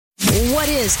What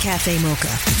is Cafe Mocha?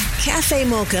 Cafe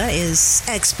Mocha is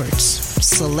experts,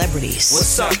 celebrities.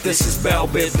 What's up? This is Bell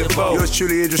Biv DeVoe. Yours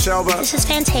truly, Idris Elba. This is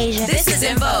Fantasia. This is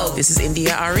En Vogue. This is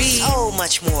India Ari. So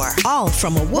much more. All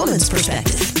from a woman's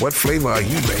perspective. What flavor are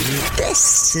you, baby?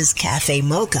 This is Cafe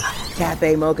Mocha.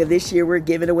 Cafe Mocha, this year we're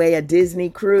giving away a Disney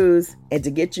cruise. And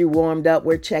to get you warmed up,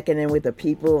 we're checking in with the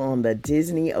people on the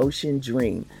Disney Ocean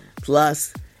Dream.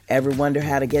 Plus, ever wonder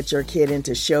how to get your kid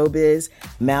into showbiz?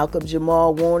 Malcolm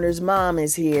Jamal Warner's mom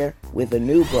is here with a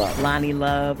new book. Lonnie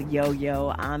Love,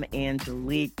 yo, I'm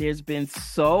Angelique. There's been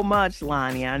so much,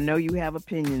 Lonnie. I know you have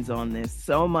opinions on this.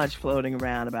 So much floating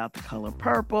around about the color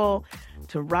purple.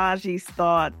 Taraji's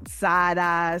thought, side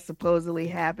eyes supposedly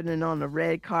happening on the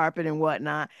red carpet and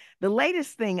whatnot. The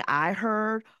latest thing I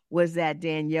heard was that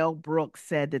Danielle Brooks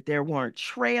said that there weren't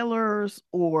trailers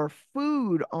or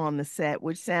food on the set,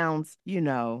 which sounds,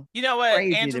 what,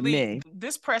 crazy Angelique, to me.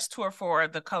 This press tour for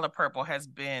The Color Purple has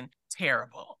been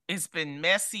terrible. It's been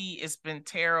messy. It's been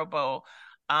terrible.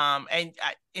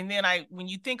 When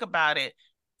you think about it,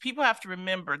 people have to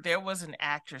remember there was an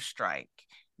actor strike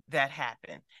that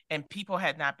happened, and people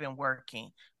had not been working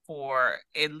for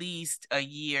at least a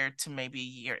year to maybe a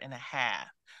year and a half.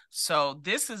 So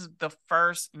this is the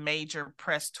first major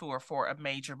press tour for a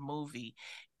major movie,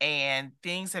 and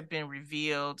things have been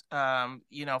revealed.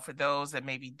 For those that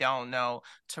maybe don't know,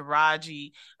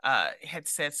 Taraji had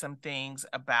said some things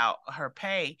about her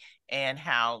pay and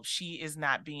how she is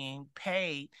not being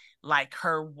paid like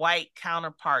her white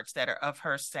counterparts that are of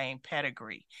her same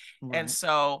pedigree. Right. And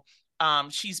so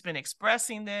she's been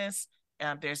expressing this.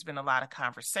 There's been a lot of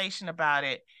conversation about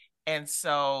it. And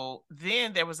so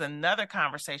then there was another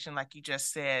conversation, like you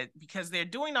just said, because they're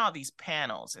doing all these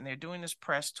panels and they're doing this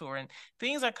press tour and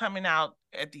things are coming out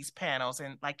at these panels.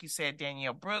 And like you said,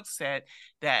 Danielle Brooks said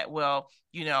that,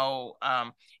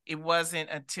 it wasn't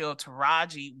until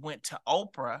Taraji went to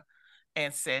Oprah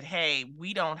and said, hey,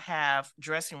 we don't have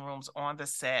dressing rooms on the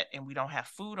set and we don't have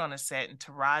food on the set. And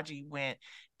Taraji went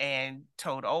and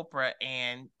told Oprah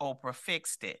and Oprah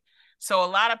fixed it. So a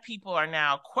lot of people are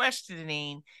now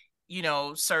questioning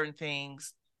certain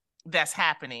things that's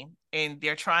happening, and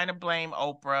they're trying to blame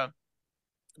Oprah.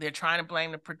 They're trying to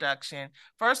blame the production.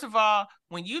 First of all,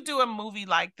 when you do a movie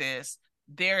like this,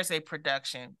 there's a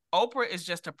production. Oprah is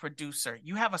just a producer.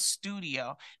 You have a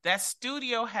studio. That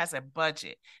studio has a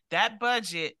budget. That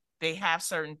budget, they have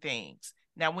certain things.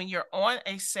 Now, when you're on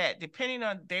a set, depending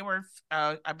on, they were,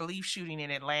 I believe, shooting in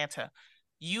Atlanta,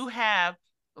 you have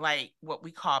like what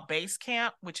we call base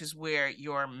camp, which is where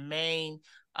your main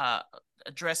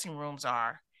dressing rooms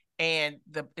are. And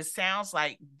it sounds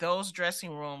like those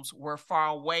dressing rooms were far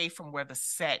away from where the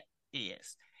set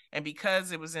is. And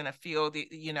because it was in a field,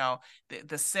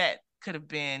 the set could have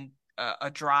been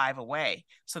a drive away.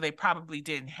 So they probably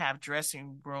didn't have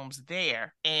dressing rooms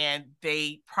there. And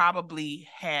they probably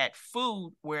had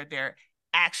food where their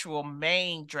actual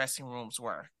main dressing rooms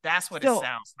were. That's what it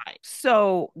sounds like.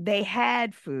 So they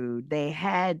had food, they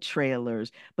had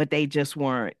trailers, but they just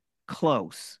weren't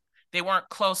close. They weren't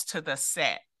close to the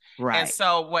set. Right. And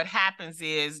so what happens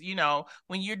is,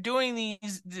 when you're doing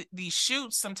these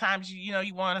shoots, sometimes,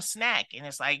 you want a snack and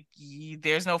it's like,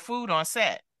 there's no food on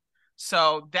set.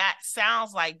 So that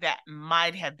sounds like that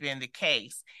might have been the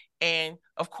case. And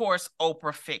of course,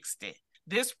 Oprah fixed it.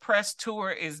 This press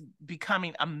tour is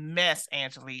becoming a mess,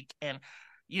 Angelique. And,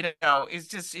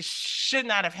 it should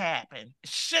not have happened. It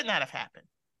should not have happened.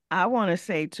 I want to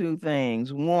say two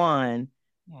things. One,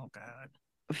 oh God,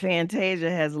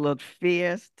 Fantasia has looked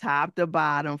fierce top to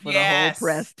bottom for the whole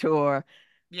press tour.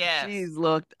 Yes. She's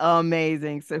looked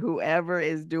amazing. So whoever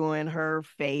is doing her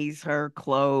face, her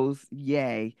clothes,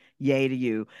 yay to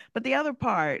you. But the other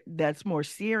part that's more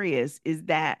serious is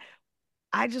that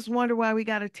I just wonder why we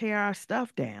got to tear our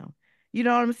stuff down. You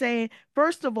know what I'm saying?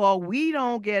 First of all, we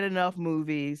don't get enough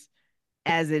movies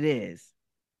as it is.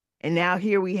 And now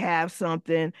here we have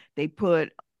something. They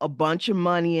put a bunch of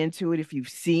money into it. If you've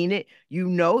seen it,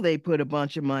 they put a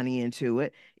bunch of money into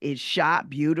it. It's shot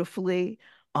beautifully.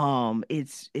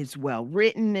 It's well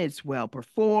written. It's well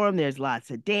performed. There's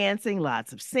lots of dancing,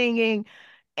 lots of singing,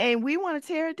 and we want to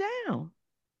tear it down.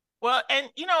 Well, and,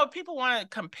 people want to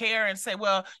compare and say,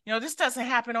 well, this doesn't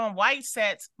happen on white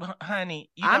sets,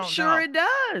 honey. I'm sure it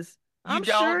does. I'm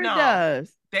sure it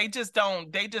does. They just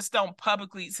don't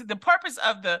publicly see the purpose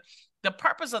of the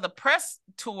purpose of the press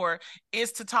tour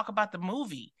is to talk about the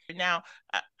movie. Now,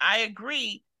 I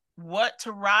agree. What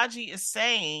Taraji is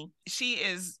saying, she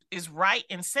is right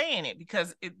in saying it,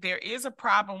 because there is a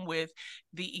problem with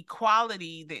the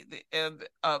equality,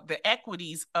 the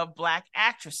equities of Black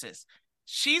actresses.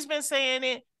 She's been saying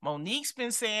it. Monique's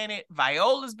been saying it.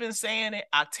 Viola's been saying it.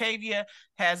 Octavia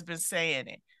has been saying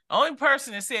it. The only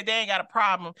person that said they ain't got a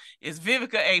problem is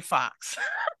Vivica A. Fox.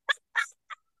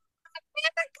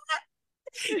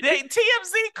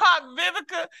 TMZ caught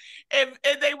Vivica, and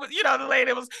they was, the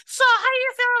lady was, so how do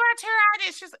you feel about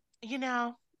Taraji? She's,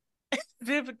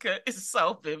 Vivica is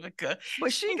so Vivica.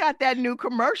 But she got that new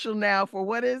commercial now for,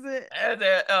 what is it?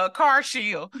 The Car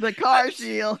Shield. The Car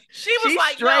Shield. She's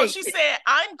like, straight. No, she said,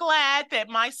 I'm glad that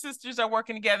my sisters are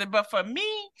working together, but for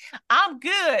me, I'm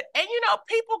good. And,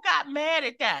 people got mad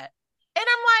at that. And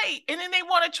I'm like, and then they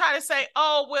want to try to say,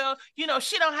 oh, well,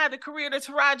 she don't have the career that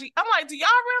Taraji. I'm like, do y'all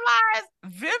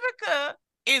realize Vivica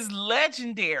is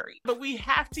legendary? But we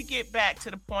have to get back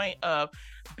to the point of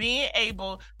being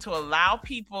able to allow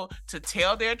people to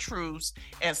tell their truths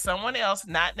and someone else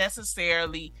not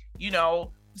necessarily,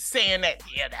 saying that,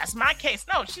 yeah, that's my case.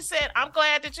 No, she said, I'm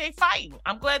glad that they're fighting.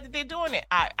 I'm glad that they're doing it.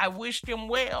 I wish them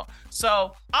well. So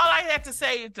all I have to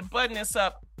say is to button this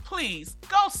up, please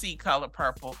go see Color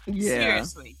Purple. Yeah.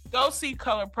 Seriously, go see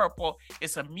Color Purple.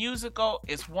 It's a musical.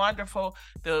 It's wonderful.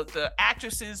 The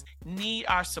actresses need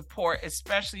our support,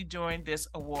 especially during this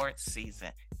awards season.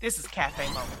 This is Cafe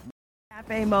Mocha.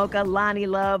 Cafe Mocha, Loni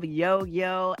Love,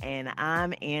 Yo, and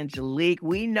I'm Angelique.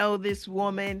 We know this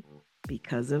woman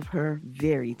because of her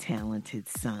very talented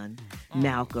son,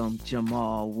 Malcolm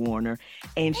Jamal Warner.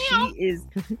 And she is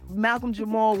Malcolm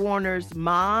Jamal Warner's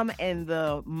mom and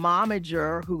the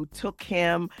momager who took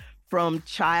him from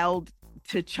child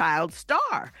to child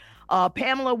star.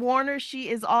 Pamela Warner, she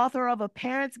is author of A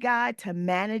Parent's Guide to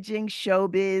Managing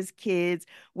Showbiz Kids.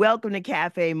 Welcome to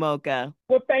Cafe Mocha.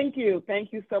 Well, thank you.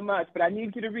 Thank you so much. But I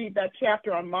need you to read that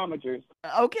chapter on momagers.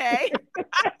 Okay.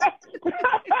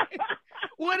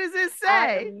 What does it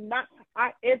say?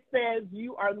 It says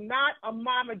you are not a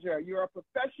momager. You're a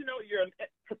professional. You're a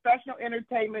professional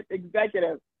entertainment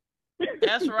executive.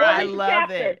 That's right. I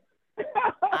love it.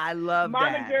 I love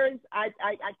momagers. That.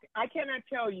 I cannot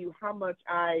tell you how much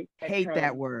I hate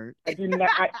that word. I do not.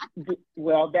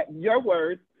 That your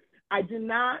words. I do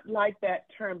not like that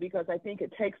term because I think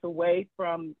it takes away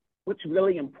from what's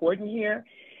really important here.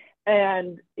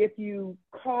 And if you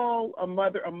call a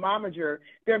mother a momager,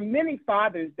 there are many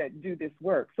fathers that do this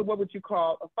work. So what would you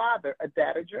call a father? A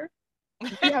dadager? You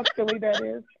see how silly that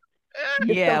is?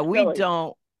 Yeah, so we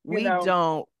don't. We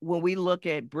don't. When we look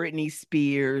at Britney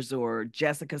Spears or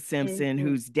Jessica Simpson,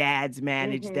 whose dads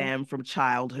managed them from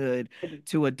childhood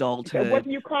to adulthood. So what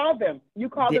do you call them? You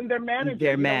call them their managers.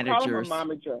 Their managers. You don't call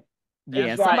them a momager.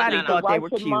 Yeah, somebody thought they were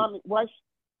cute.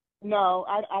 No,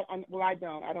 I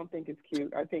don't. I don't think it's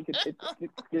cute. I think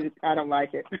it's I don't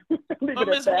like it. But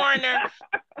Ms. Warner,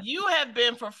 you have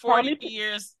been for 40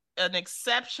 years an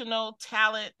exceptional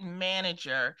talent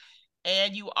manager,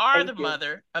 and you are the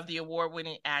mother of the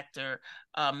award-winning actor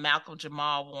Malcolm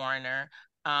Jamal Warner.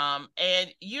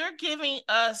 And you're giving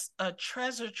us a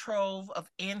treasure trove of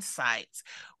insights.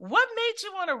 What made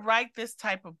you want to write this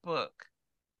type of book?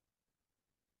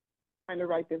 Trying to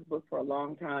write this book for a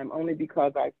long time, only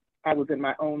because I was in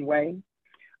my own way.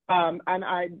 And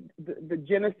the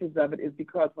genesis of it is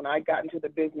because when I got into the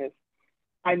business,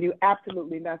 I knew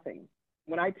absolutely nothing.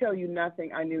 When I tell you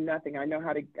nothing, I knew nothing. I knew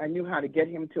how to get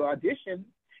him to audition.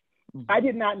 I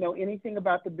did not know anything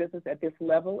about the business at this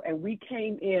level, and we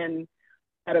came in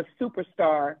at a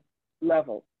superstar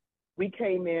level. We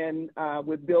came in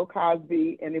with Bill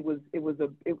Cosby, and it was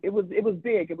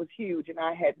big, it was huge, and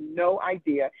I had no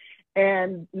idea,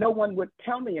 and no one would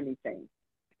tell me anything.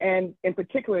 And in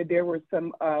particular, there were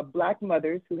some Black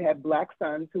mothers who had Black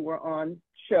sons who were on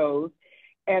shows.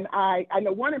 And I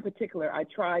know one in particular, I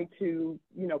tried to,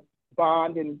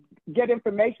 bond and get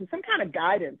information, some kind of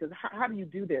guidance. How do you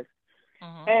do this?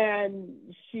 And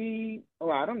she,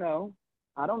 I don't know.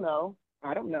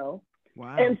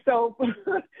 Wow. And so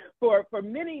for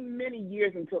many, many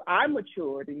years until I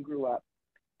matured and grew up,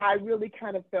 I really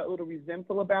kind of felt a little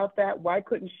resentful about that. Why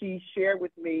couldn't she share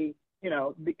with me,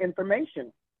 the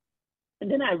information? And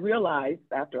then I realized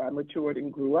after I matured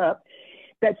and grew up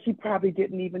that she probably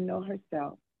didn't even know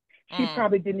herself. She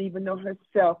probably didn't even know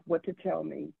herself what to tell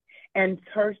me. And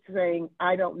her saying,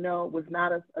 I don't know, was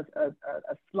not a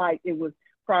slight. It was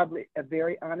probably a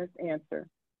very honest answer.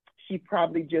 She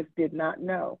probably just did not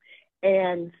know.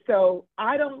 And so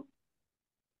I don't,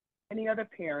 any other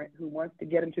parent who wants to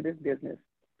get into this business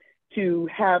to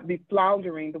be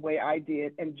floundering the way I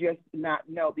did and just not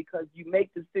know, because you make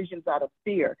decisions out of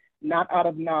fear, not out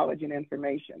of knowledge and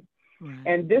information.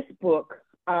 And this book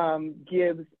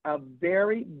gives a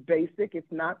very basic,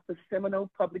 it's not the seminal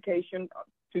publication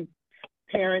to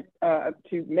parent,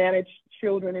 to manage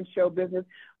children in show business,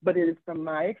 but it is from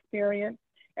my experience,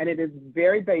 and it is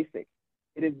very basic.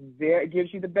 It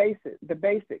gives you the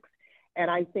basics. And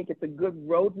I think it's a good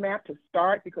roadmap to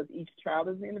start because each child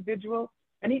is an individual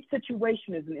and each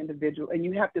situation is an individual, and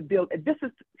you have to build. This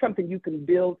is something you can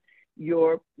build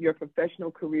your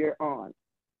professional career on,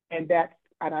 and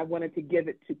I wanted to give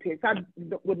it to parents. I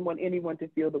wouldn't want anyone to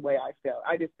feel the way I felt.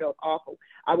 I just felt awful.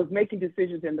 I was making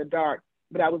decisions in the dark,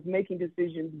 but I was making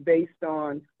decisions based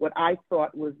on what I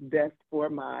thought was best for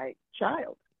my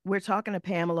child. We're talking to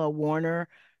Pamela Warner.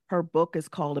 Her book is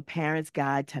called A Parent's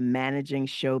Guide to Managing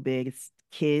Showbiz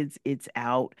Kids. It's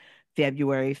out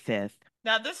February 5th.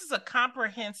 Now, this is a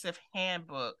comprehensive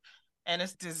handbook, and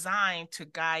it's designed to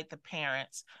guide the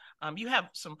parents. You have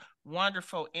some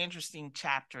wonderful, interesting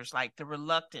chapters like the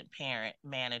reluctant parent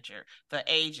manager, the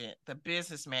agent, the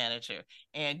business manager,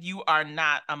 and you are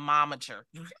not a momager.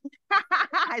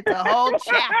 It's a whole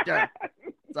chapter.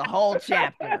 It's a whole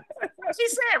chapter. She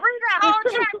said, read that whole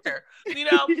chapter,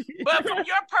 but from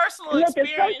your personal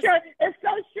experience. It's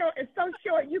so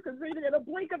short. You can read it in a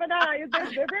blink of an eye. They're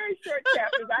very short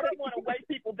chapters. I didn't want to weigh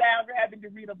people down for having to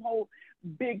read a whole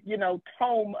big,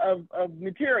 tome of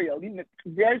material.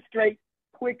 Very straight,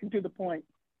 quick, and to the point.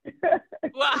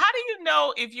 Well, how do you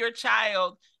know if your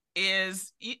child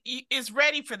is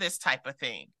ready for this type of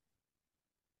thing?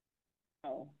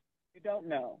 No, you don't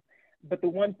know. But the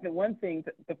one thing,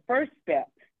 the first step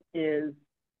is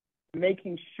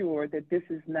making sure that this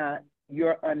is not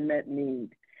your unmet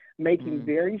need, making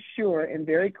very sure and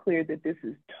very clear that this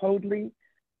is totally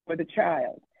for the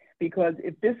child. Because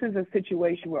if this is a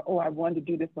situation where, I wanted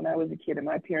to do this when I was a kid and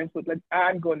my parents would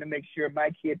I'm going to make sure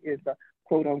my kid is a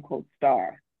quote unquote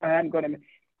star.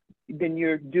 Then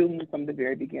you're doomed from the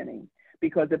very beginning.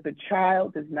 Because if the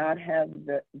child does not have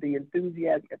the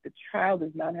enthusiasm, if the child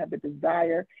does not have the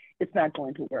desire, it's not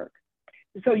going to work.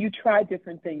 So you try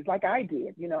different things like I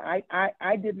did.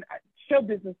 I didn't, show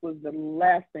business was the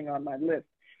last thing on my list,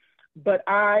 but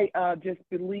I just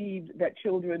believed that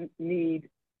children need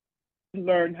to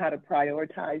learn how to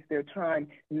prioritize their time,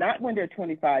 not when they're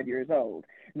 25 years old,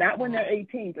 not when they're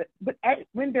 18, but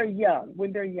when they're young,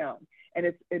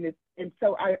 And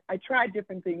so I tried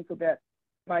different things so that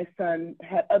my son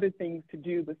had other things to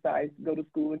do besides go to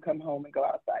school and come home and go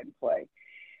outside and play.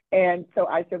 And so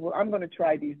I said, well, I'm going to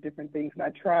try these different things. And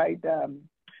I tried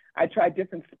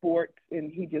different sports,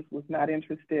 and he just was not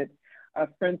interested. A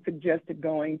friend suggested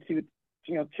going to,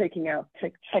 checking out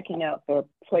the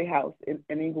Playhouse in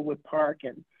Inglewood Park.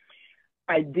 And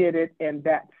I did it, and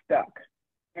that stuck.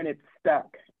 And it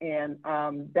stuck. And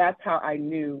that's how I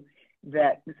knew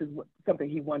that this is something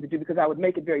he wanted to do, because I would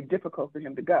make it very difficult for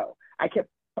him to go. I kept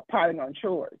piling on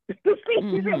chores to see if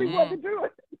he really wanted to do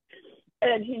it.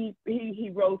 And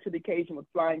he rose to the occasion with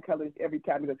flying colors every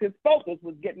time, because his focus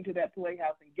was getting to that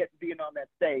Playhouse and being on that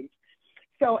stage.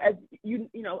 So as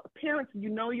parents,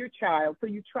 your child, so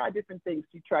you try different things.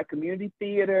 You try community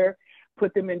theater,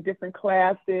 put them in different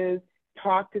classes,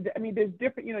 talk to them. I mean, there's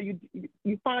different,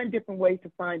 you find different ways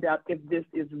to find out if this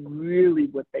is really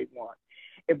what they want.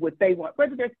 If what they want,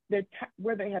 whether they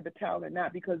have the talent or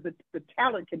not, because the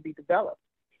talent can be developed.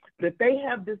 But if they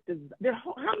have this,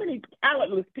 how many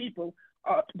talentless people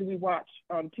do we watch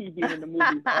on TV and in the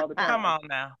movies all the time? Come on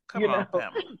now, come on.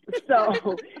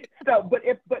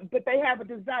 But they have a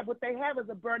desire. What they have is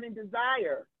a burning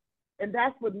desire, and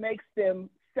that's what makes them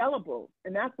sellable,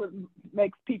 and that's what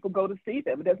makes people go to see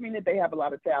them. It doesn't mean that they have a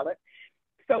lot of talent.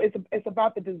 So it's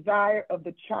about the desire of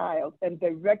the child and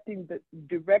directing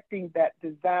that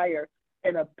desire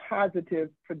in a positive,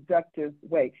 productive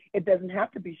way. It doesn't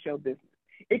have to be show business.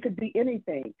 It could be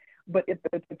anything. But if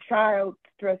the child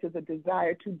stresses a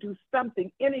desire to do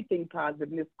something, anything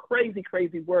positive in this crazy,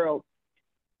 crazy world,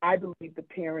 I believe the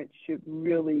parents should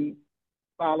really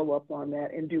follow up on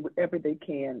that and do whatever they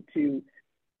can to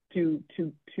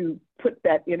put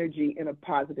that energy in a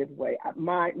positive way.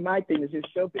 My thing is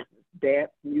just show business,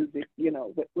 dance, music,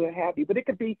 what have you. But it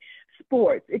could be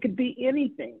sports. It could be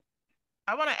anything.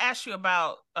 I want to ask you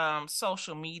about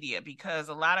social media, because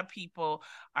a lot of people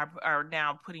are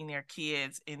now putting their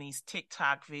kids in these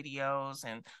TikTok videos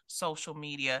and social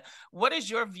media. What is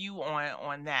your view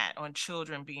on that, on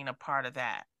children being a part of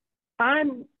that?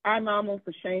 I'm almost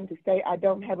ashamed to say I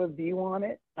don't have a view on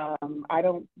it. I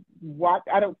don't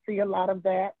see a lot of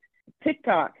that.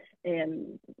 TikTok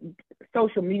and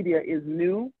social media is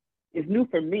new. It's new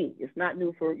for me. It's not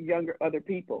new for younger other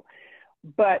people.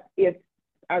 But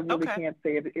I really can't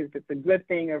say if it's a good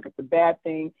thing or if it's a bad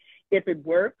thing. If it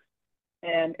works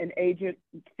and an agent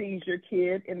sees your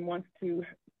kid and wants to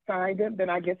sign them, then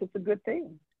I guess it's a good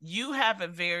thing. You have a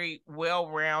very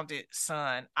well-rounded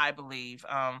son, I believe.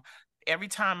 every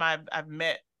time I've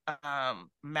met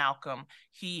Malcolm,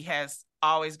 he has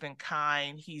always been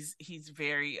kind. He's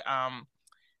very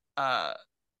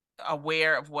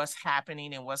aware of what's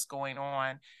happening and what's going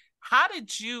on. How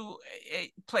did you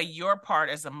play your part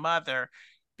as a mother?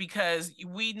 Because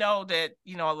we know that,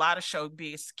 you know, a lot of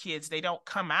showbiz kids, they don't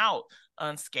come out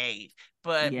unscathed,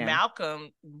 but Yeah.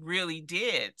 Malcolm really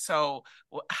did. So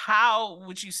how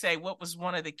would you say, what was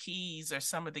one of the keys or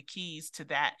some of the keys to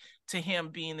that, to him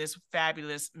being this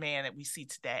fabulous man that we see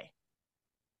today?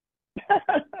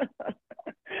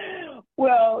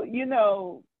 Well, you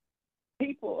know,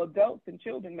 people, adults and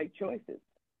children make choices.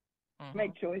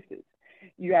 Make choices.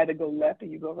 You either go left or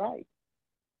you go right.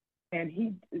 And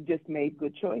he just made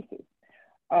good choices.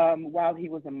 While he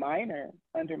was a minor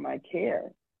under my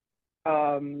care,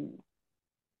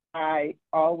 I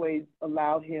always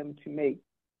allowed him to make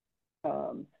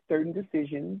certain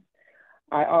decisions.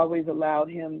 I always allowed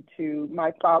him to,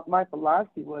 my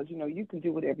philosophy was, you know, you can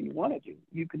do whatever you want to do.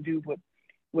 You can do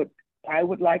what I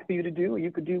would like for you to do, or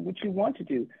you could do what you want to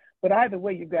do. But either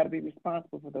way, you've got to be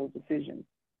responsible for those decisions.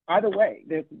 Either way,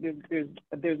 there's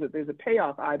a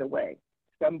payoff either way.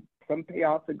 Some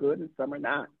payoffs are good and some are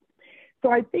not.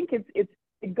 So I think it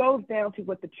goes down to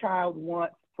what the child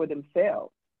wants for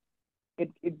themselves.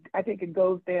 I think it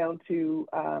goes down to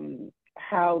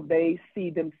how they see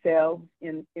themselves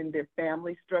in their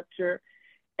family structure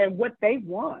and what they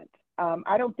want.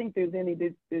 I don't think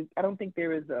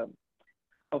there is a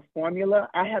formula.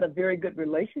 I had a very good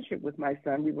relationship with my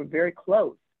son. We were very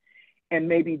close, and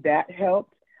maybe that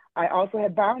helped. I also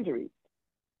had boundaries.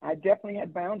 I definitely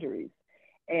had boundaries,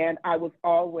 and I was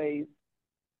always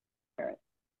parent.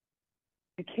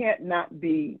 You can't not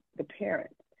be the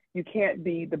parent. You can't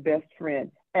be the best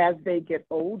friend. As they get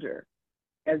older,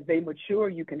 as they mature,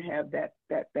 you can have that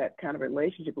kind of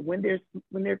relationship. But when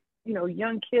they're you know,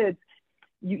 young kids,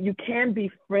 you can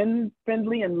be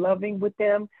friendly and loving with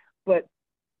them, but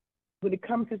when it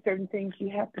comes to certain things, you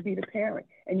have to be the parent,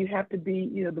 and you have to be,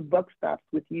 you know, the buck stops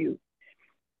with you.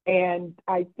 And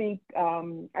I think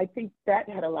that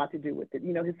had a lot to do with it.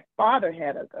 You know, his father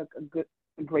had a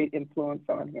great influence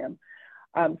on him.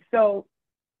 So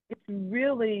it's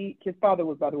really, his father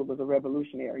was a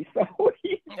revolutionary, so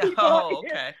he brought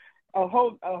in a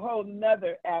whole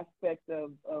nother aspect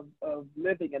of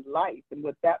living in life and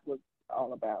what that was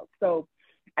all about. So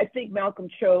I think Malcolm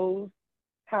chose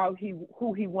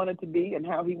who he wanted to be and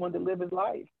how he wanted to live his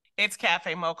life. It's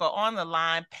Cafe Mocha. On the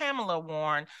line, Pamela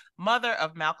Warren, mother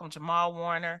of Malcolm Jamal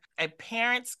Warner, A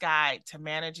Parent's Guide to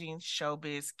Managing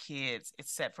Showbiz Kids.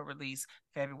 It's set for release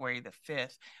February the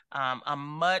 5th. A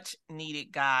much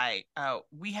needed guide.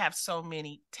 We have so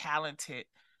many talented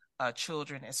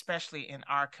children, especially in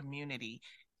our community.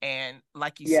 And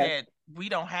like you said, we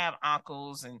don't have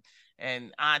uncles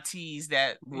and aunties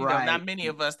that, you know, not many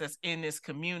of us that's in this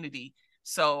community.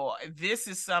 So this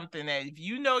is something that if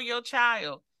you know your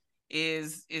child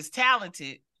is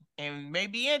talented and may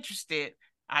be interested,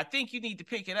 I think you need to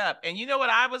pick it up. And you know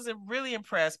what I was really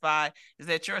impressed by is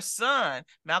that your son,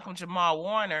 Malcolm Jamal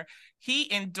Warner,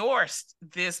 he endorsed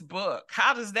this book.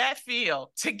 How does that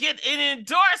feel to get an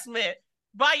endorsement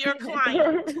by your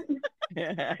client?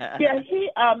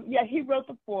 He wrote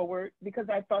the foreword because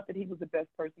I thought that he was the best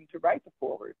person to write the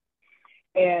foreword.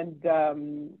 And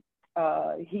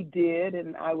he did,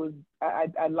 and I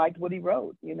liked what he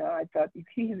wrote. You know, I thought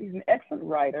he's an excellent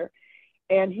writer,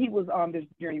 and he was on this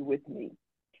journey with me.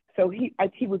 So he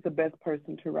was the best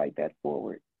person to write that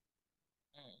forward.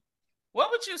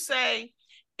 What would you say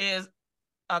is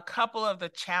a couple of the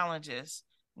challenges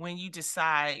when you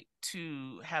decide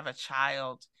to have a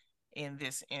child in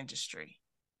this industry?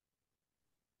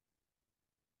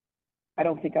 I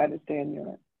don't think I understand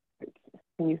you.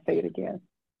 Can you say it again?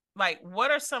 Like,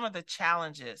 what are some of the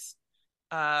challenges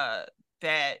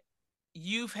that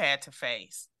you've had to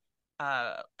face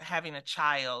having a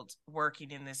child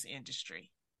working in this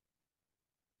industry?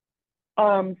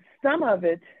 Some of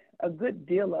it, a good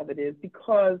deal of it, is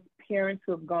because parents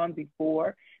who have gone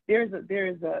before. There is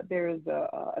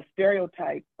a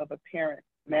stereotype of a parent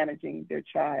managing their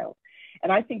child,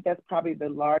 and I think that's probably the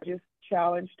largest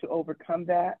challenge to overcome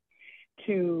that.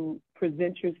 To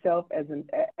present yourself as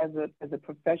a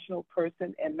professional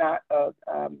person and not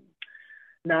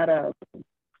a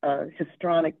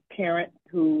histrionic parent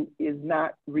who is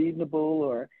not reasonable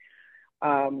or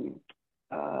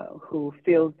who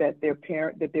feels that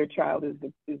their child is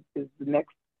the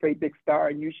next great big star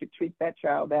and you should treat that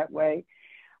child that way.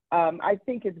 I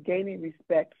think it's gaining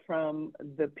respect from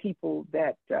the people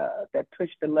that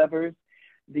push the levers.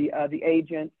 The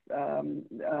agents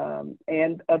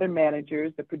and other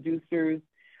managers, the producers.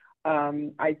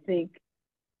 I think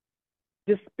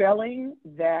dispelling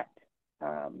that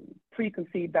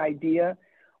preconceived idea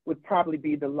would probably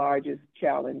be the largest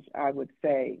challenge, I would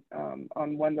say,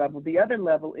 on one level. The other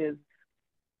level is,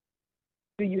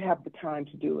 do you have the time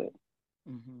to do it?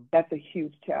 Mm-hmm. That's a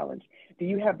huge challenge. Do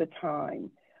you have the time?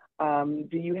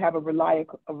 Do you have a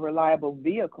reliable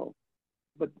vehicle?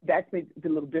 But that's a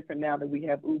little different now that we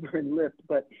have Uber and Lyft.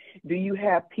 But do you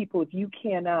have people, if you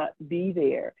cannot be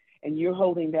there and you're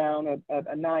holding down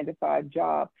a 9-to-5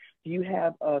 job, do you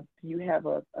have a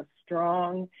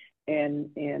strong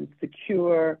and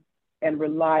secure and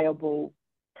reliable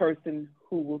person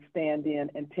who will stand in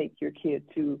and take your kid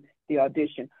to the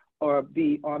audition or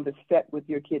be on the set with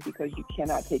your kid because you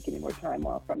cannot take any more time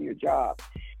off from your job?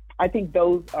 I think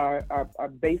those are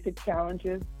basic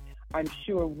challenges. I'm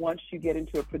sure once you get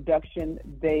into a production,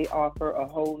 they offer a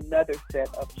whole nother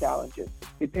set of challenges,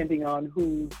 depending on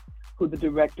who the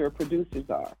director or producers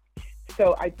are.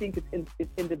 So I think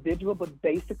it's individual, but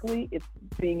basically it's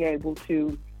being able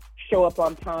to show up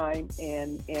on time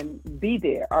and be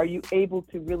there. Are you able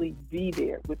to really be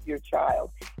there with your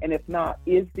child? And if not,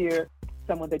 is there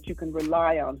someone that you can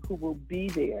rely on who will be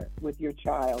there with your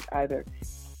child, either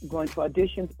going to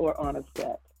auditions or on a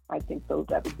set? I think that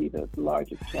would be the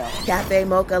largest challenge. Cafe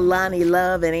Mocha, Lonnie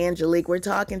Love, and Angelique. We're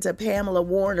talking to Pamela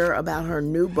Warner about her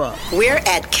new book. We're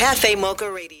at Cafe Mocha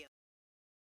Radio.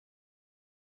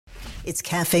 It's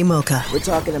Cafe Mocha. We're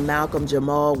talking to Malcolm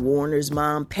Jamal Warner's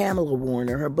mom, Pamela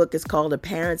Warner. Her book is called A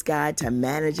Parent's Guide to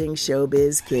Managing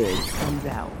Showbiz Kids. Comes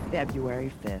out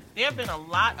February 5th. There have been a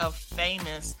lot of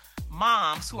famous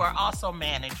moms who are also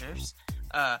managers.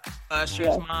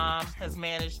 Usher's mom has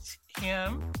managed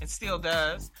him and still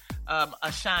does.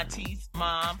 Ashanti's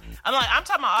mom. I'm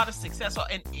talking about all the successful,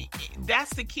 and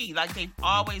that's the key. Like, they've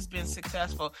always been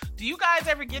successful. Do you guys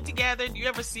ever get together? Do you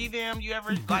ever see them? Do you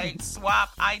ever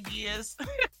swap ideas?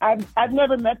 I've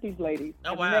never met these ladies.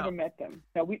 Oh, wow. I've never met them.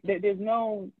 No, there's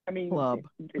no. I mean, club.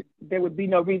 There would be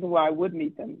no reason why I would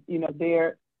meet them. You know,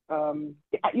 they're.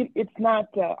 It's not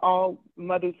all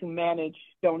mothers who manage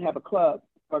don't have a club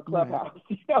or clubhouse. Right.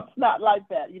 You know, it's not like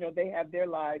that. You know, they have their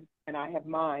lives and I have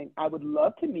mine. I would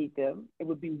love to meet them. It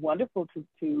would be wonderful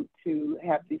to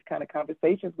have these kind of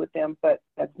conversations with them, but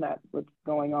that's not what's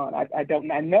going on. I don't.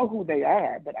 I know who they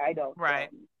are, but I don't. Right.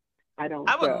 I don't.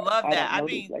 I would love that. I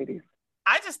mean, ladies.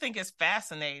 I just think it's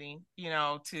fascinating, you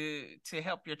know, to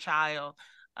help your child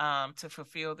to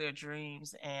fulfill their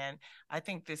dreams. And I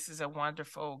think this is a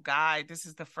wonderful guide. This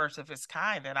is the first of its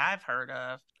kind that I've heard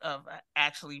of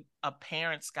actually a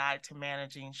parent's guide to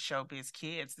managing showbiz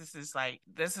kids. This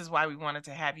is why we wanted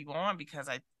to have you on, because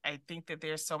I think that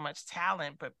there's so much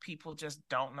talent, but people just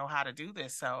don't know how to do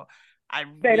this. So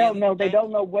they don't know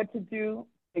what to do.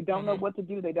 They don't know what to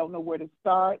do. They don't know where to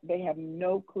start. They have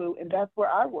no clue. And that's where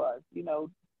I was, you know,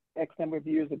 X number of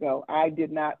years ago. I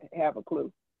did not have a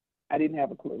clue. I didn't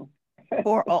have a clue.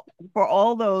 For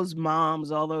all those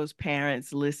moms, all those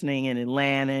parents listening in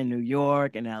Atlanta and New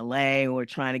York and LA who are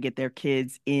trying to get their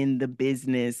kids in the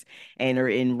business and are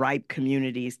in ripe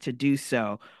communities to do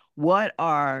so, what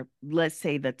are, let's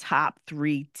say, the top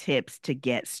 3 tips to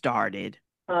get started?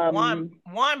 One,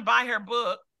 buy her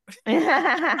book.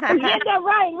 Yeah,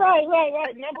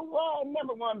 right.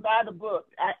 Number one, buy the book.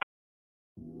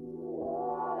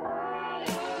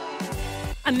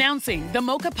 Announcing the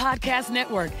Mocha Podcast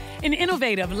Network, an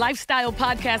innovative lifestyle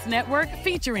podcast network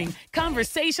featuring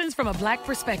conversations from a Black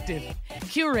perspective.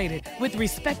 Curated with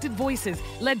respected voices,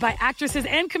 led by actresses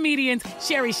and comedians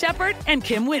Sherry Shepherd and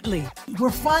Kim Whitley.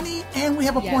 We're funny and we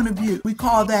have a point of view. We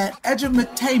call that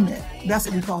edutainment. That's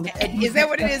what we call it. Is that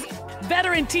what it is?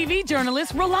 Veteran TV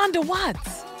journalist Rolanda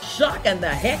Watts. Shocking the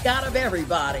heck out of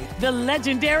everybody. The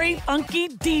legendary Funky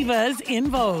Divas in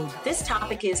Vogue. This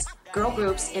topic is girl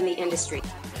groups in the industry.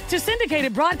 To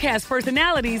syndicated broadcast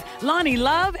personalities Lonnie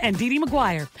Love and Dee Dee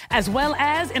McGuire, as well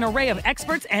as an array of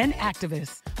experts and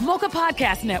activists. Mocha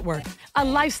Podcast Network, a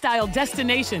lifestyle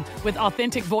destination with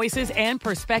authentic voices and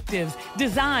perspectives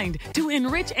designed to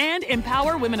enrich and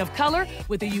empower women of color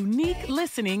with a unique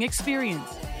listening experience.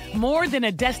 More than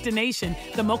a destination,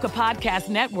 the Mocha Podcast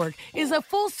Network is a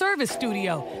full-service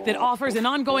studio that offers an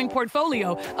ongoing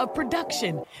portfolio of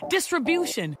production,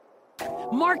 distribution,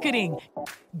 marketing,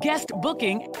 guest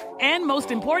booking, and most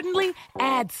importantly,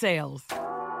 ad sales.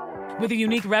 With a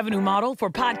unique revenue model for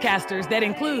podcasters that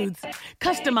includes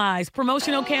customized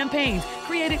promotional campaigns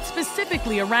created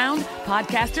specifically around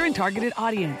podcaster and targeted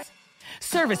audience,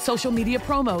 service social media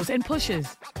promos and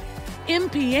pushes,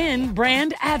 MPN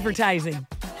brand advertising,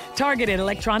 targeted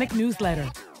electronic newsletter,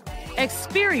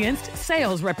 experienced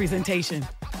sales representation.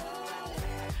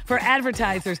 For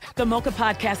advertisers, the Mocha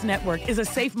Podcast Network is a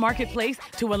safe marketplace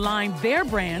to align their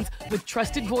brands with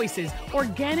trusted voices,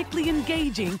 organically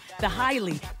engaging the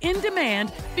highly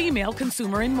in-demand female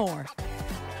consumer and more.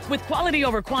 With quality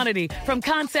over quantity, from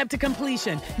concept to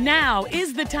completion, now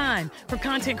is the time for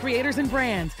content creators and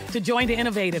brands to join the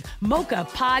innovative Mocha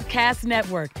Podcast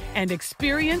Network and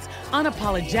experience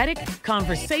unapologetic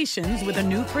conversations with a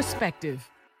new perspective.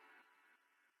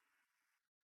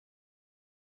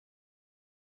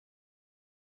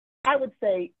 I would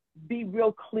say be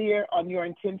real clear on your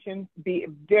intentions. Be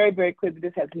very, very clear that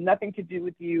this has nothing to do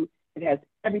with you. It has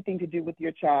everything to do with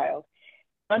your child.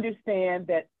 Understand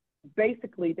that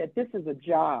basically that this is a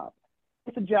job.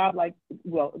 It's a job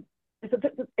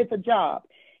it's a job.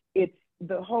 It's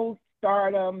the whole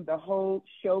stardom, the whole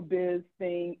showbiz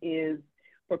thing is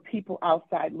for people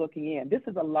outside looking in. This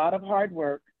is a lot of hard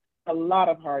work,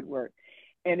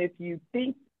 And if you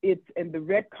think it's in the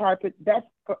red carpet, that's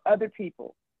for other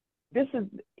people.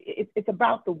 It's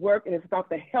about the work, and it's about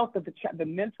the health of the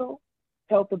mental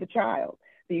health of the child,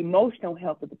 the emotional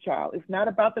health of the child. It's not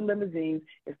about the limousines.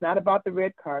 It's not about the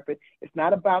red carpet. It's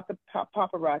not about the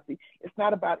paparazzi. It's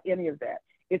not about any of that.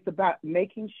 It's about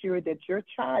making sure that your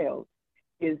child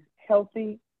is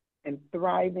healthy and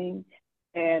thriving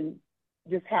and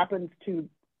just happens to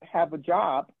have a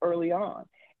job early on.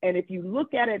 And if you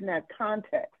look at it in that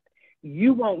context,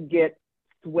 you won't get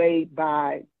swayed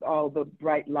by all the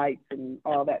bright lights and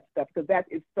all that stuff, because that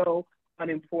is so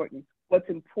unimportant. What's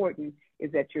important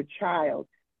is that your child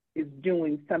is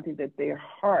doing something that their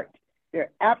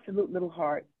absolute little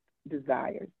heart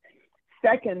desires.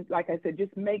 Second, like I said,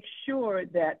 just make sure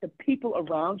that the people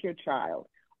around your child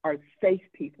are safe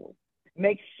people.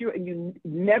 Make sure, and you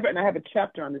never, and I have a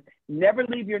chapter on this, never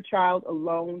leave your child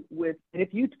alone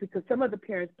because some of the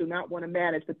parents do not want to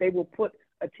manage, but they will put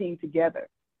a team together.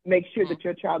 Make sure that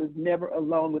your child is never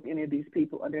alone with any of these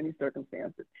people under any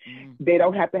circumstances. They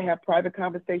don't have to have private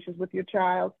conversations with your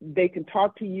child. They can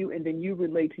talk to you, and then you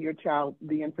relate to your child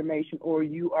the information, or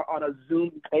you are on a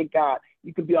Zoom. Thank God,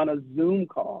 you could be on a Zoom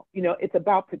call. It's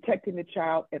about protecting the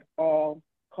child at all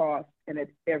costs and at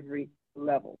every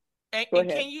level. And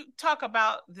can you talk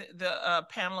about the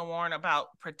Pamela Warner about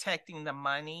protecting the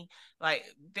money? Like,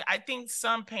 I think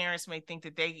some parents may think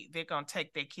that they're going to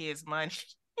take their kids' money.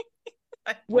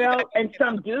 Well, and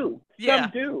some do. Yeah.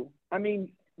 Some do. I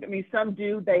mean, some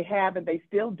do. They have, and they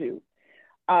still do.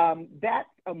 That's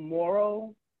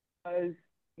immoral, because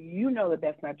you know that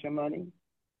that's not your money.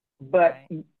 But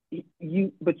right.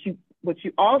 What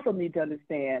you also need to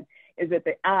understand is that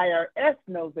the IRS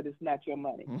knows that it's not your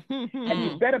money, and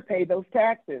you better pay those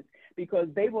taxes, because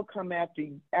they will come after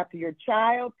your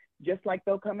child, just like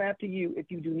they'll come after you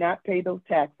if you do not pay those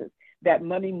taxes. That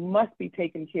money must be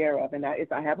taken care of. And I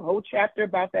have a whole chapter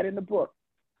about that in the book.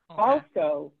 Okay.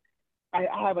 Also, I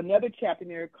have another chapter in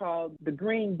there called The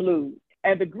Green Blues.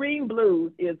 And the green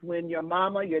blues is when your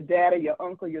mama, your daddy, your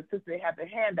uncle, your sister, they have the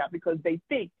handout, because they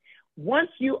think once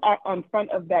you are on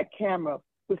front of that camera,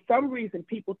 for some reason,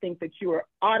 people think that you are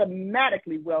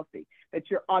automatically wealthy, that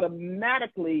you're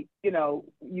automatically, you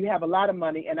have a lot of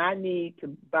money, and I need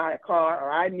to buy a car,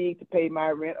 or I need to pay my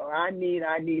rent, or I need.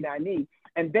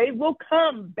 And they will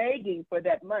come begging for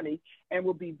that money and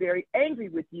will be very angry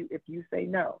with you if you say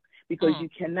no, because you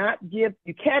cannot give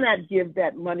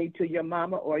that money to your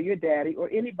mama or your daddy or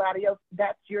anybody else.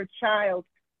 That's your child's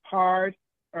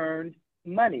hard-earned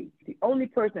money. The only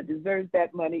person that deserves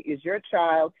that money is your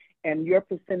child and your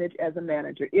percentage as a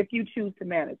manager, if you choose to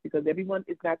manage, because everyone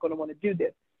is not going to want to do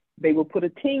this. They will put a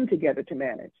team together to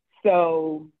manage.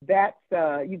 So that's,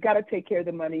 you got to take care of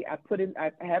the money. I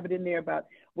have it in there about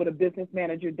what a business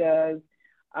manager does.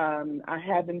 I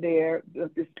have in there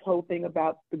this whole thing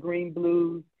about the green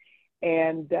blues.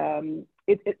 And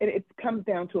it comes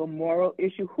down to a moral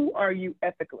issue. Who are you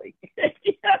ethically?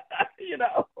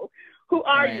 Who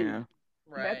are you?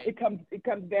 Right. It comes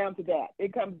down to that.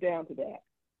 It comes down to that.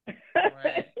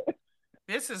 Right.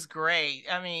 This is great.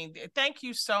 I mean, thank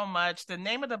you so much. The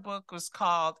name of the book was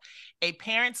called A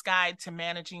Parent's Guide to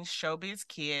Managing Showbiz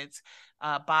Kids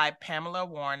by Pamela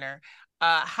Warner.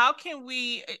 How can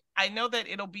I know that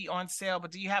it'll be on sale,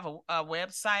 but do you have a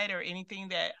website or anything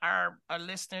that our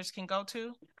listeners can go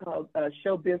to? It's called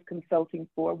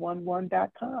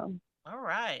showbizconsulting411.com. All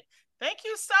right. Thank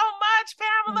you so much,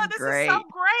 Pamela. This is so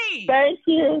great. Thank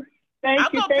you.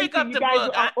 I'm going to pick up the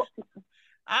book.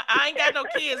 I ain't got no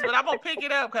kids, but I'm going to pick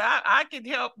it up because I can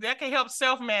help. That can help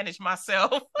self-manage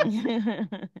myself.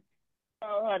 Oh,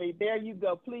 honey, there you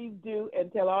go. Please do,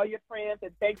 and tell all your friends,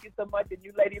 and thank you so much. And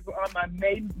you ladies were on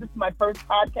this is my first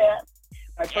podcast.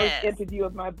 My first interview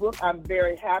of my book. I'm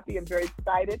very happy and very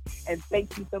excited. And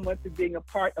thank you so much for being a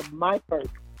part of my first.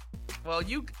 Well,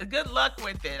 good luck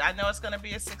with it. I know it's going to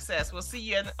be a success. We'll see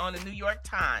you on the New York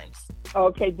Times.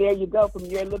 Okay, there you go. From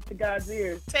your lips to God's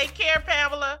ears. Take care,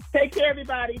 Pamela. Take care,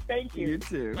 everybody. Thank you. You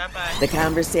too. Bye-bye. The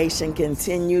conversation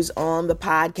continues on the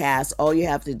podcast. All you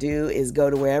have to do is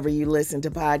go to wherever you listen to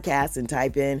podcasts and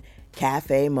type in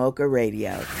Cafe Mocha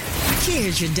Radio.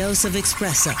 Here's your dose of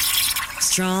espresso.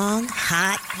 Strong,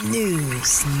 hot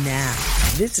news now.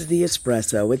 This is The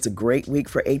Espresso. It's a great week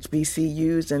for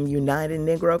HBCUs and United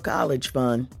Negro College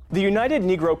Fund. The United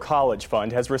Negro College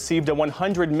Fund has received a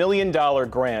 $100 million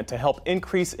grant to help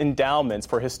increase endowments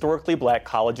for historically black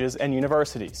colleges and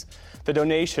universities. The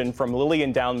donation from Lilly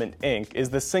Endowment, Inc. is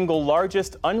the single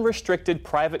largest unrestricted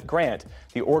private grant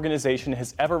the organization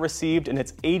has ever received in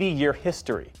its 80-year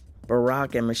history.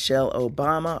 Barack and Michelle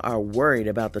Obama are worried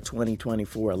about the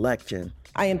 2024 election.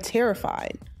 I am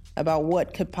terrified about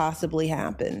what could possibly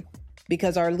happen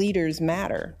because our leaders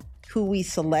matter. Who we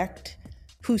select,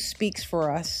 who speaks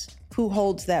for us, who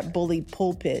holds that bully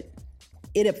pulpit.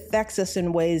 It affects us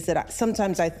in ways that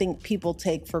sometimes I think people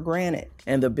take for granted.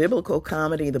 And the biblical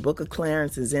comedy, The Book of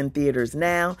Clarence, is in theaters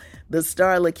now. The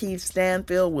star Lakeith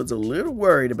Stanfield was a little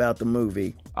worried about the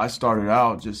movie. I started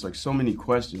out just like so many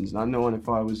questions, not knowing if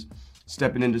I was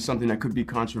stepping into something that could be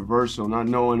controversial, not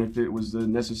knowing if it was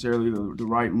necessarily the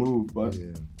right move. But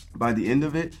by the end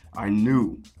of it, I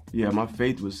knew. My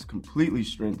faith was completely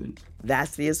strengthened.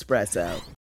 That's The Espresso.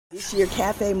 This year,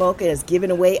 Cafe Mocha is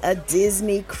giving away a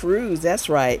Disney cruise. That's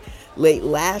right. Late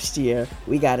last year,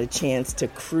 we got a chance to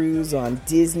cruise on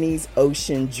Disney's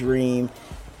Ocean Dream.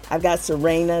 I've got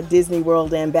Serena, Disney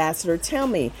World Ambassador. Tell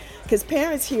me, because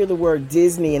parents hear the word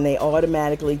Disney and they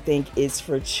automatically think it's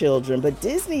for children, but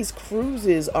Disney's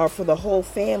cruises are for the whole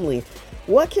family.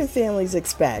 What can families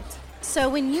expect? So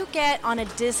when you get on a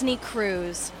Disney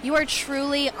cruise, you are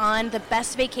truly on the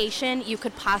best vacation you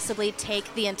could possibly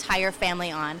take the entire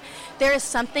family on. There is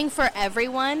something for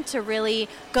everyone to really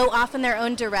go off in their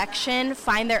own direction,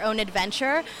 find their own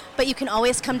adventure, but you can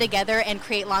always come together and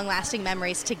create long-lasting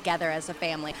memories together as a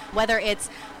family. Whether it's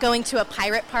going to a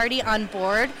pirate party on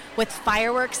board with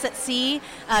fireworks at sea,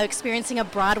 experiencing a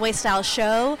Broadway-style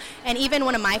show, and even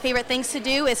one of my favorite things to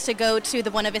do is to go to the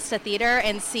Buena Vista Theater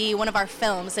and see one of our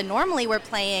films. And normally we're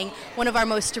playing one of our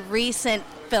most recent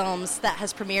films that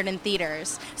has premiered in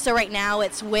theaters. So right now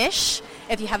it's Wish.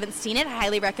 If you haven't seen it, I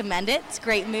highly recommend it. It's a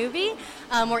great movie.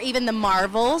 Or even The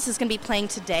Marvels is going to be playing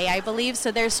today, I believe. So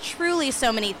there's truly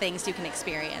so many things you can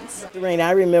experience. Rain,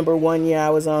 I remember one year I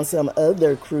was on some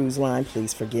other cruise line,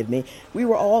 please forgive me. We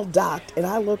were all docked and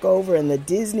I look over and the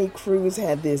Disney cruise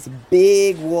had this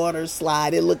big water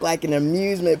slide. It looked like an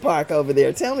amusement park over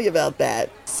there. Tell me about that.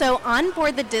 So on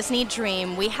board the Disney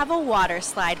Dream, we have a water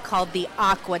slide called the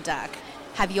Aqueduct.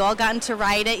 Have you all gotten to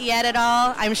ride it yet at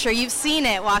all? I'm sure you've seen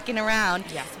it walking around.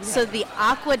 Yes. So the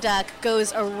Aqueduct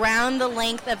goes around the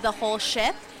length of the whole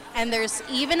ship, and there's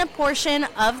even a portion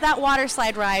of that water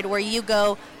slide ride where you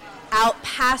go out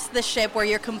past the ship where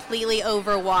you're completely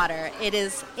over water. It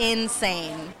is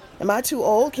insane. Am I too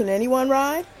old? Can anyone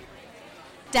ride?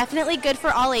 Definitely good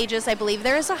for all ages. I believe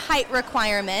there is a height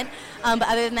requirement, but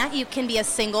other than that, you can be a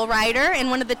single rider in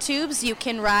one of the tubes. You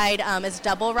can ride as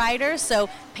double riders, so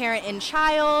parent and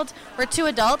child, or two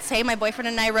adults. Hey, my boyfriend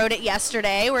and I rode it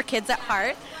yesterday. We're kids at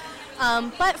heart.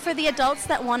 But for the adults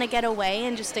that want to get away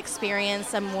and just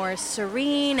experience a more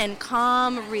serene and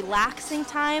calm, relaxing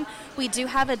time, we do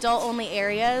have adult-only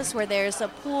areas where there's a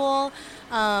pool.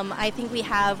 I think we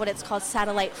have what it's called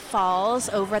Satellite Falls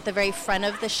over at the very front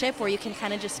of the ship where you can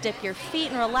kind of just dip your feet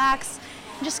and relax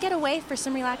and just get away for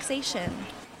some relaxation.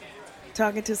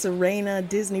 Talking to Serena,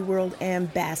 Disney World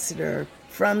Ambassador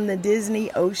from the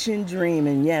Disney Ocean Dream.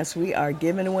 And yes, we are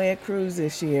giving away a cruise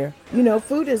this year. You know,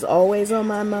 food is always on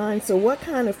my mind. So what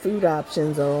kind of food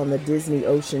options are on the Disney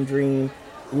Ocean Dream,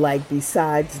 like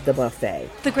besides the buffet?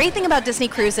 The great thing about Disney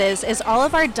Cruises is all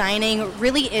of our dining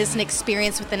really is an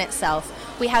experience within itself.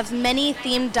 We have many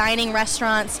themed dining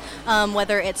restaurants,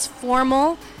 whether it's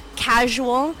formal,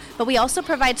 casual, but we also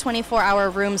provide 24-hour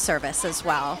room service as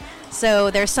well.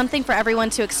 So there's something for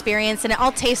everyone to experience, and at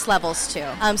all taste levels too.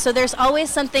 So there's always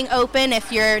something open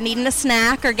if you're needing a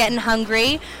snack or getting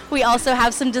hungry. We also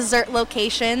have some dessert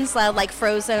locations like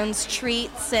Frozen's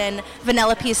Treats and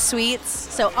Vanellope's Sweets.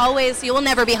 So always, you will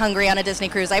never be hungry on a Disney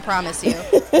cruise, I promise you.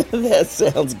 That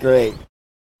sounds great.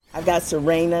 I've got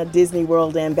Serena, Disney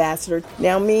World Ambassador.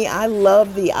 Now me, I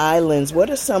love the islands. What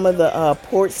are some of the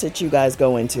ports that you guys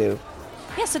go into?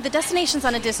 Yeah, so the destinations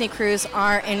on a Disney cruise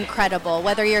are incredible.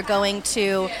 Whether you're going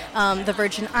to the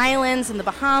Virgin Islands and the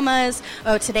Bahamas,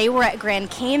 today we're at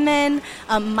Grand Cayman.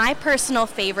 My personal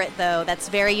favorite, though, that's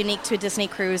very unique to a Disney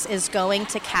cruise is going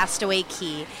to Castaway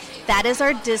Cay. That is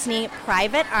our Disney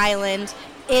private island.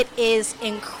 It is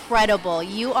incredible.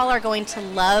 You all are going to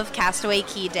love Castaway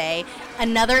Cay Day.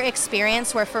 Another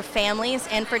experience where for families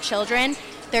and for children,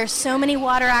 there's so many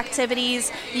water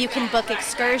activities. You can book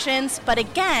excursions, but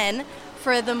again,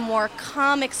 for the more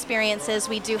calm experiences,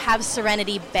 we do have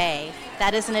Serenity Bay.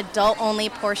 That is an adult-only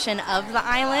portion of the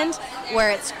island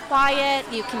where it's quiet.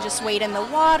 You can just wade in the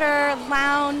water,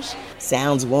 lounge.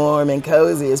 Sounds warm and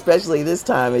cozy, especially this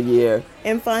time of year.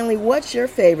 And finally, what's your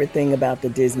favorite thing about the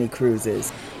Disney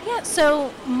cruises? Yeah,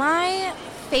 so my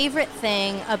favorite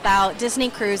thing about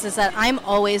Disney Cruise is that I'm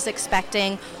always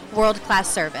expecting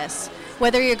world-class service.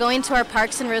 Whether you're going to our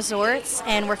parks and resorts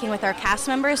and working with our cast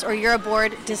members, or you're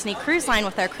aboard Disney Cruise Line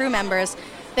with our crew members,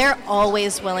 they're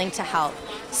always willing to help.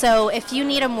 So if you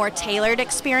need a more tailored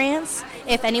experience,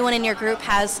 if anyone in your group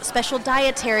has special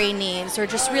dietary needs or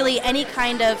just really any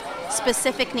kind of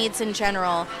specific needs in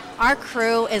general, our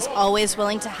crew is always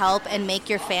willing to help and make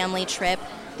your family trip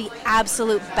the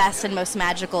absolute best and most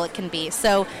magical it can be.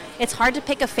 So it's hard to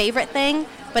pick a favorite thing,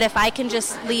 but if I can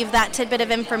just leave that tidbit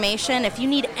of information, if you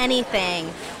need anything,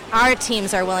 our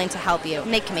teams are willing to help you.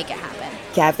 They can make it happen.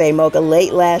 Cafe Mocha,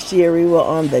 late last year we were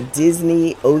on the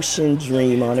Disney Ocean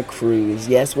Dream on a cruise.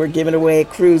 Yes, we're giving away a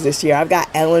cruise this year. I've got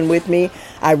Ellen with me.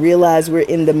 I realize we're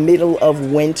in the middle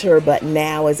of winter, but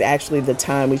now is actually the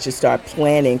time we should start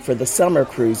planning for the summer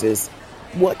cruises.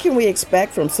 What can we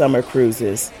expect from summer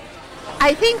cruises?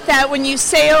 I think that when you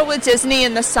sail with Disney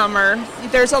in the summer,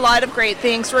 there's a lot of great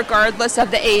things regardless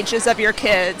of the ages of your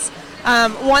kids.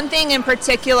 One thing in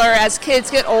particular, as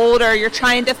kids get older, you're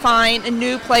trying to find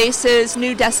new places,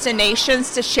 new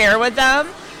destinations to share with them.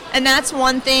 And that's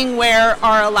one thing where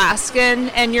our Alaskan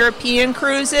and European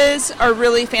cruises are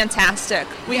really fantastic.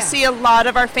 We see a lot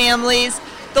of our families,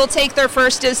 they'll take their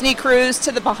first Disney cruise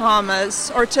to the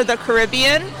Bahamas or to the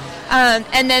Caribbean.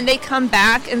 And then they come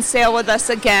back and sail with us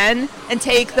again and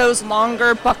take those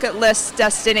longer bucket list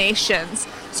destinations.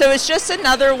 So it's just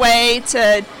another way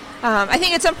to, I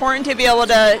think it's important to be able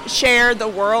to share the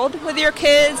world with your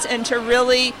kids and to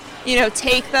really,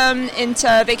 take them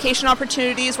into vacation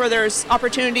opportunities where there's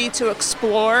opportunity to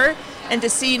explore and to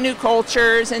see new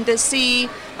cultures and to see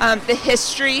the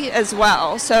history as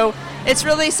well. So it's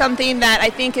really something that I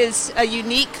think is a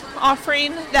unique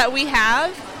offering that we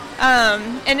have.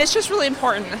 And it's just really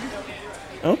important.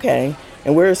 Okay.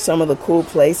 And where are some of the cool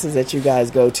places that you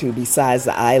guys go to besides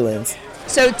the islands?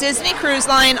 So Disney Cruise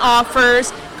Line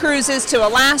offers cruises to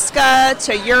Alaska,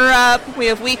 to Europe. We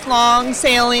have week-long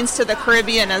sailings to the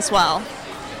Caribbean as well.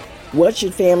 What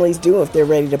should families do if they're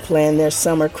ready to plan their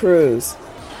summer cruise?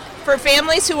 For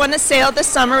families who want to sail this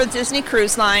summer with Disney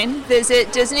Cruise Line, visit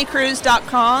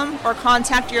disneycruise.com or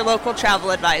contact your local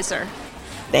travel advisor.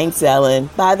 Thanks, Ellen.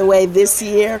 By the way, this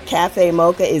year, Cafe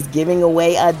Mocha is giving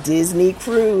away a Disney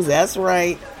cruise. That's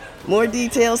right. More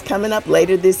details coming up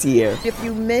later this year. If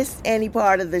you missed any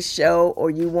part of the show or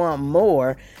you want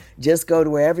more, just go to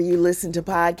wherever you listen to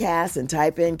podcasts and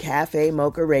type in Cafe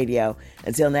Mocha Radio.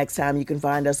 Until next time, you can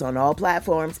find us on all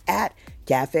platforms at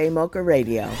Cafe Mocha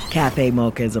Radio. Cafe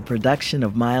Mocha is a production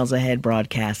of Miles Ahead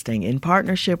Broadcasting in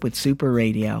partnership with Super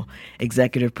Radio.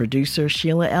 Executive producer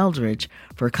Sheila Eldridge.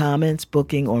 For comments,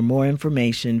 booking, or more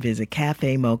information, visit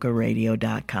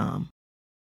cafemocharadio.com.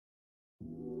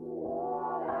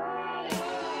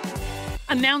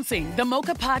 Announcing the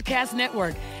Mocha Podcast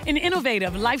Network, an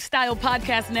innovative lifestyle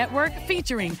podcast network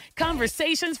featuring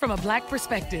conversations from a Black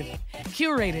perspective.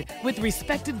 Curated with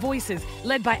respected voices,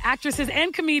 led by actresses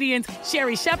and comedians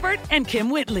Sherry Shepard and Kim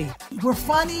Whitley. We're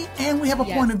funny and we have a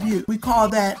point of view. We call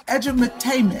that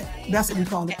edutainment. That's what we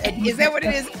call it. Is that what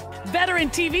it is? Veteran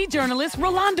TV journalist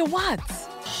Rolanda Watts.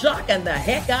 Shocking the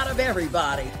heck out of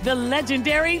everybody. The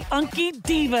legendary Funky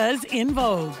Divas in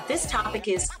Vogue. This topic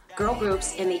is girl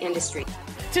groups in the industry.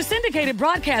 To syndicated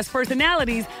broadcast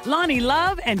personalities Lonnie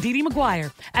Love and Dee Dee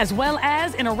McGuire, as well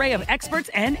as an array of experts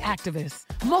and activists.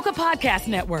 Mocha Podcast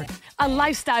Network, a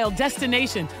lifestyle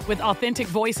destination with authentic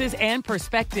voices and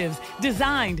perspectives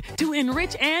designed to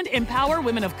enrich and empower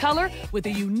women of color with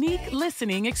a unique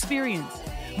listening experience.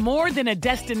 More than a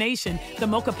destination, the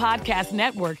Mocha Podcast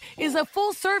Network is a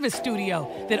full-service studio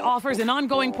that offers an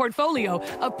ongoing portfolio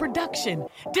of production,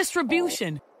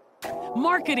 distribution,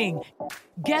 marketing,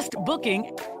 guest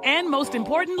booking, and most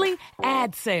importantly,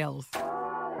 ad sales.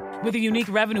 With a unique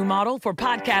revenue model for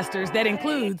podcasters that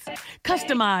includes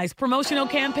customized promotional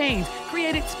campaigns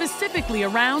created specifically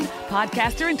around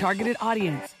podcaster and targeted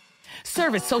audience,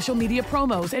 service social media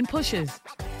promos and pushes.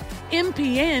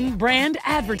 MPN brand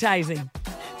advertising.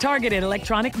 Targeted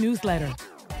electronic newsletter.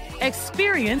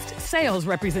 Experienced sales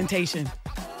representation.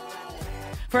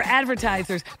 For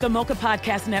advertisers, the Mocha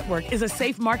Podcast Network is a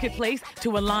safe marketplace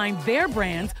to align their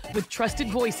brands with trusted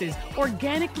voices,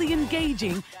 organically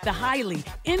engaging the highly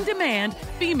in-demand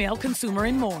female consumer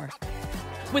and more.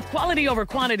 With quality over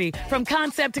quantity, from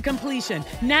concept to completion,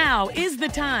 now is the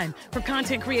time for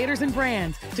content creators and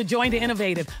brands to join the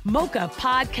innovative Mocha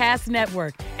Podcast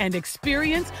Network and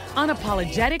experience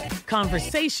unapologetic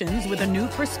conversations with a new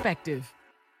perspective.